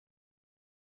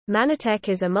Mannatech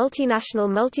is a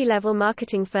multinational multi-level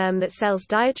marketing firm that sells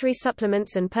dietary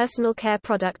supplements and personal care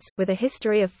products, with a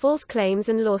history of false claims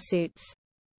and lawsuits.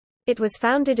 It was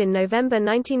founded in November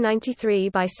 1993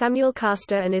 by Samuel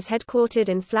Castor and is headquartered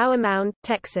in Flower Mound,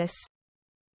 Texas.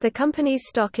 The company's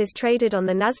stock is traded on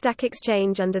the Nasdaq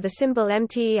exchange under the symbol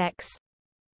MTEX.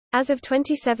 As of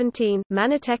 2017,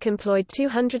 Mannatech employed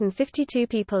 252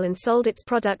 people and sold its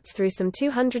products through some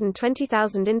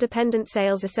 220,000 independent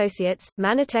sales associates.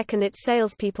 Mannatech and its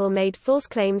salespeople made false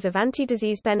claims of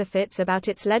anti-disease benefits about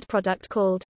its lead product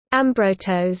called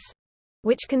ambrotose,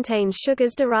 which contains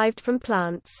sugars derived from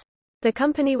plants. The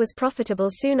company was profitable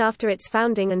soon after its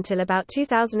founding until about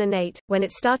 2008, when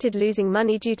it started losing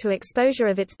money due to exposure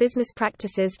of its business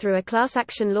practices through a class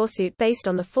action lawsuit based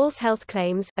on the false health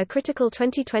claims, a critical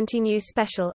 2020 news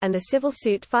special, and a civil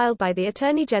suit filed by the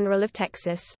Attorney General of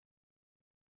Texas.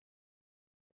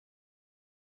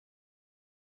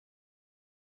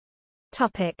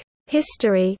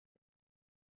 History.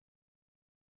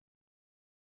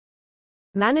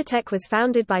 Mannatech was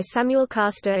founded by Samuel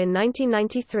Castor in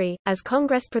 1993, as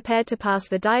Congress prepared to pass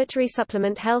the Dietary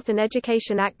Supplement Health and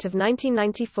Education Act of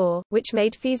 1994, which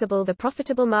made feasible the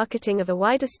profitable marketing of a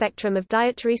wider spectrum of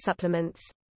dietary supplements.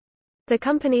 The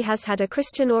company has had a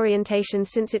Christian orientation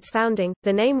since its founding.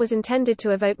 The name was intended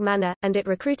to evoke manna, and it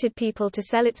recruited people to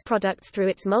sell its products through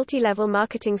its multi-level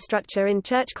marketing structure in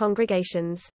church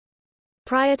congregations.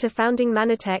 Prior to founding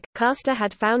Mannatech, Castor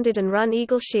had founded and run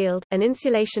Eagle Shield, an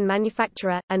insulation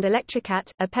manufacturer, and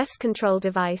Electricat, a pest control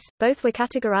device. Both were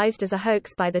categorized as a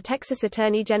hoax by the Texas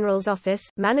Attorney General's office.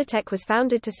 Mannatech was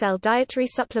founded to sell dietary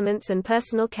supplements and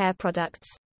personal care products.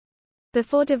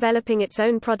 Before developing its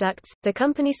own products, the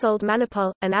company sold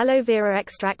Mannapol, an aloe vera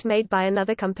extract made by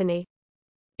another company.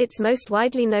 Its most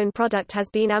widely known product has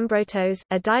been ambrotose,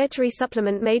 a dietary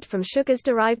supplement made from sugars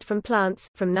derived from plants.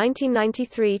 From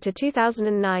 1993 to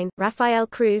 2009, Rafael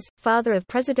Cruz, father of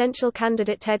presidential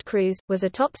candidate Ted Cruz, was a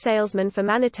top salesman for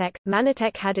Mannatech.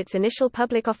 Mannatech had its initial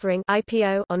public offering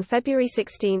 (IPO) on February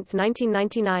 16,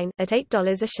 1999, at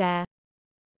 $8 a share.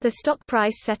 The stock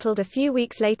price settled a few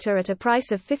weeks later at a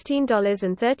price of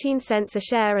 $15.13 a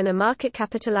share and a market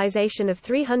capitalization of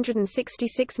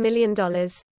 $366 million.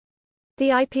 The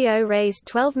IPO raised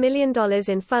 $12 million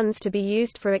in funds to be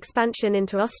used for expansion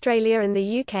into Australia and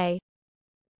the UK.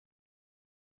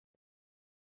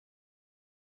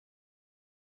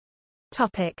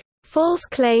 False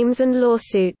claims and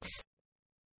lawsuits.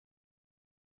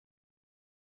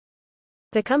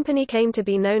 The company came to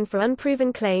be known for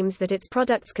unproven claims that its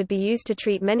products could be used to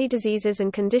treat many diseases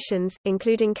and conditions,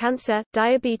 including cancer,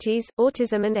 diabetes,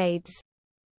 autism and AIDS.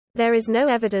 There is no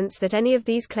evidence that any of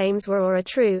these claims were or are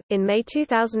true. In May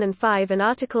 2005, an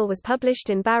article was published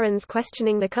in Barron's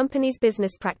questioning the company's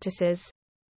business practices.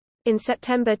 In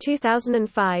September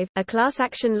 2005, a class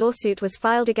action lawsuit was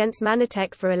filed against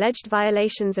Mannatech for alleged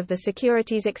violations of the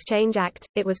Securities Exchange Act.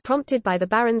 It was prompted by the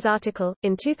Barron's article.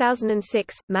 In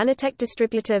 2006, Mannatech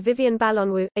distributor Vivian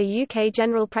Balonwu, a UK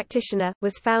general practitioner,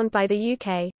 was found by the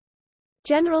UK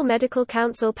General Medical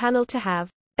Council panel to have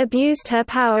abused her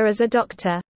power as a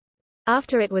doctor,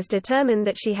 after it was determined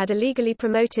that she had illegally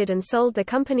promoted and sold the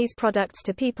company's products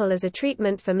to people as a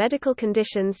treatment for medical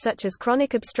conditions such as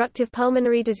chronic obstructive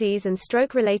pulmonary disease and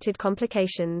stroke-related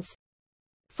complications.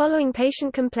 Following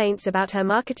patient complaints about her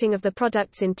marketing of the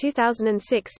products in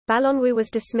 2006, Balonwu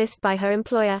was dismissed by her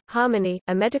employer, Harmony,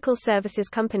 a medical services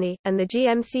company, and the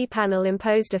GMC panel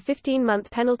imposed a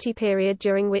 15-month penalty period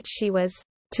during which she was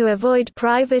to avoid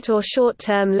private or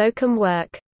short-term locum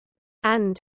work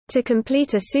and to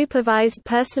complete a supervised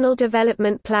personal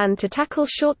development plan to tackle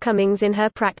shortcomings in her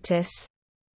practice.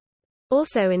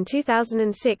 Also in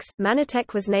 2006,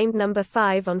 Mannatech was named number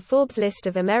 5 on Forbes' list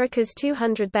of America's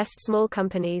 200 best small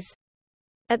companies.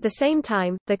 At the same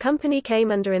time, the company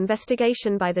came under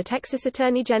investigation by the Texas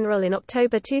Attorney General in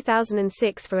October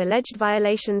 2006 for alleged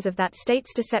violations of that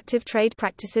state's Deceptive Trade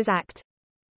Practices Act.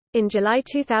 In July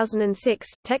 2006,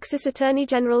 Texas Attorney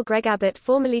General Greg Abbott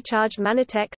formally charged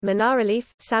Mannatech, Manaraleaf,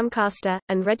 Sam Castor,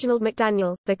 and Reginald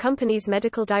McDaniel, the company's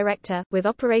medical director, with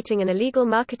operating an illegal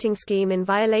marketing scheme in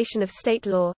violation of state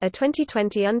law. A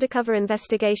 2020 undercover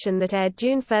investigation that aired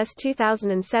June 1,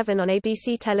 2007 on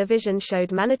ABC television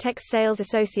showed Mannatech's sales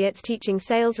associates teaching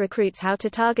sales recruits how to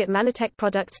target Mannatech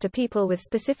products to people with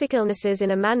specific illnesses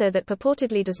in a manner that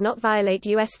purportedly does not violate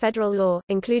U.S. federal law,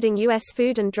 including U.S.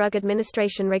 Food and Drug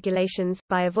Administration regulations,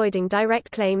 by avoiding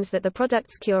direct claims that the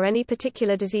products cure any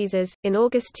particular diseases. In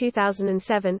August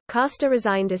 2007, Castor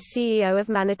resigned as CEO of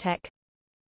Mannatech.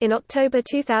 In October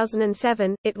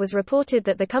 2007, it was reported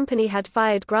that the company had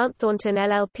fired Grant Thornton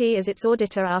LLP as its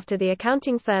auditor after the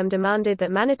accounting firm demanded that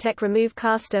Mannatech remove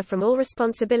Castor from all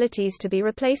responsibilities to be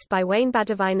replaced by Wayne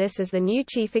Badavinas as the new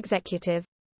chief executive.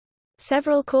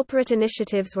 Several corporate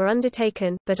initiatives were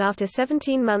undertaken, but after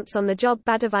 17 months on the job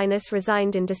Badavinas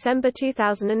resigned in December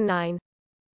 2009.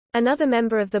 Another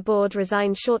member of the board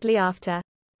resigned shortly after.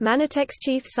 Mannatech's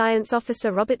Chief Science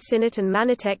Officer Robert Sinnott and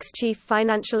Mannatech's Chief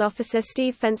Financial Officer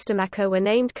Steve Fenstermacher were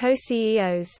named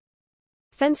co-CEOs.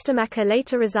 Fenstermacher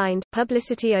later resigned.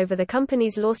 Publicity over the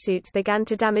company's lawsuits began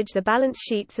to damage the balance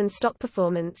sheets and stock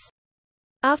performance.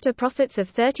 After profits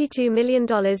of $32 million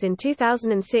in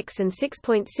 2006 and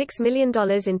 $6.6 million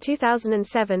in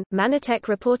 2007, Mannatech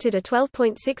reported a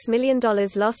 $12.6 million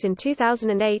loss in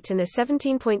 2008 and a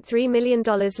 $17.3 million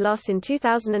loss in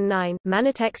 2009.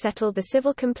 Mannatech settled the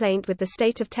civil complaint with the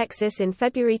state of Texas in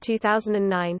February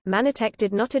 2009. Mannatech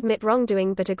did not admit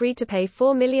wrongdoing but agreed to pay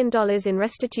 $4 million in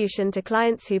restitution to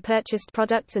clients who purchased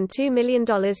products and $2 million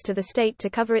to the state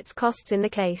to cover its costs in the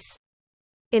case.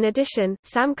 In addition,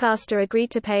 Sam Castor agreed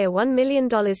to pay a $1 million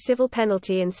civil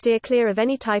penalty and steer clear of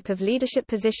any type of leadership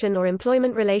position or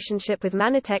employment relationship with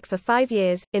Mannatech for 5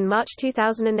 years. In March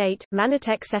 2008,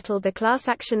 Mannatech settled the class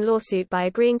action lawsuit by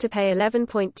agreeing to pay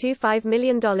 $11.25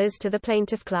 million to the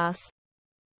plaintiff class.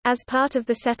 As part of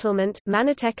the settlement,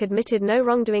 Mannatech admitted no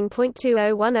wrongdoing.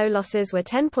 2010 losses were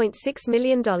 $10.6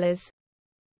 million.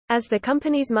 As the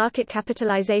company's market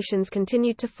capitalizations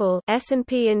continued to fall,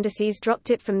 S&P indices dropped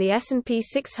it from the S&P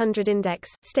 600 index,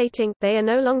 stating, "They are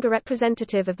no longer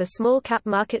representative of the small-cap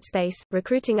market space."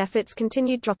 Recruiting efforts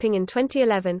continued, dropping in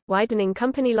 2011, widening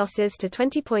company losses to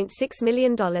 $20.6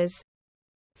 million.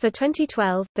 For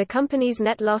 2012, the company's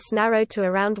net loss narrowed to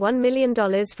around $1 million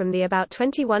from the about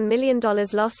 $21 million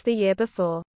loss the year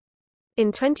before. In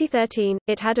 2013,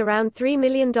 it had around $3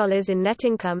 million in net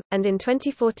income, and in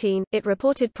 2014, it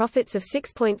reported profits of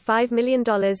 $6.5 million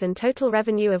and total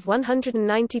revenue of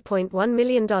 $190.1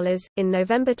 million. In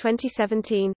November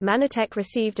 2017, Mannatech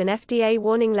received an FDA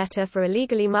warning letter for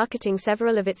illegally marketing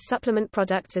several of its supplement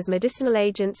products as medicinal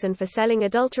agents and for selling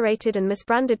adulterated and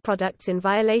misbranded products in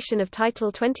violation of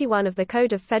Title 21 of the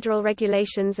Code of Federal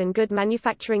Regulations and Good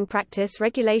Manufacturing Practice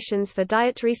regulations for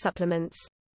dietary supplements.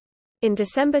 In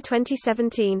December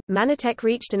 2017, Mannatech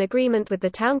reached an agreement with the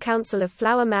Town Council of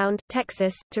Flower Mound,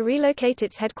 Texas, to relocate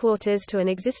its headquarters to an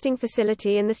existing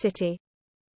facility in the city.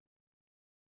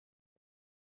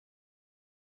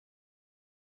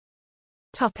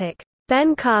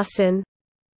 Ben Carson.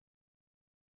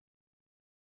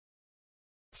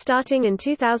 Starting in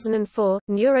 2004,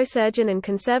 neurosurgeon and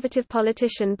conservative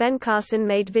politician Ben Carson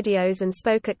made videos and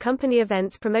spoke at company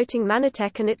events promoting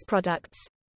Mannatech and its products.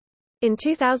 In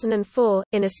 2004,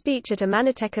 in a speech at a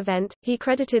Mannatech event, he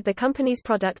credited the company's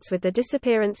products with the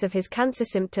disappearance of his cancer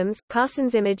symptoms.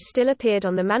 Carson's image still appeared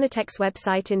on the Mannatech's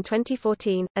website in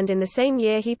 2014, and in the same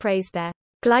year he praised their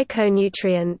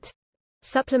glyconutrient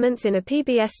supplements in a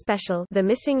PBS special, The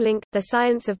Missing Link: The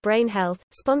Science of Brain Health,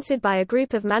 sponsored by a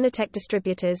group of Mannatech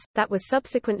distributors, that was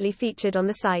subsequently featured on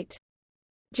the site.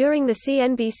 During the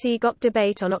CNBC GOP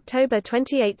debate on October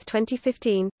 28,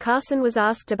 2015, Carson was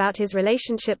asked about his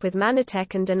relationship with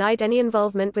Mannatech and denied any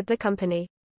involvement with the company.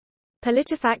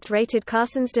 PolitiFact rated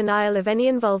Carson's denial of any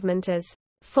involvement as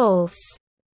false.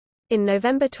 In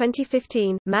November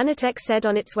 2015, Mannatech said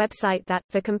on its website that,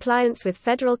 for compliance with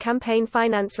federal campaign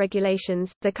finance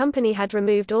regulations, the company had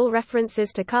removed all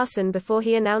references to Carson before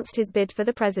he announced his bid for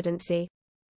the presidency.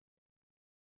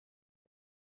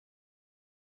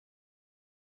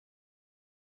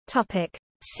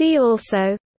 See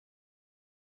also: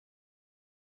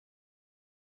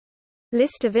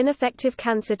 List of ineffective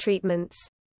cancer treatments.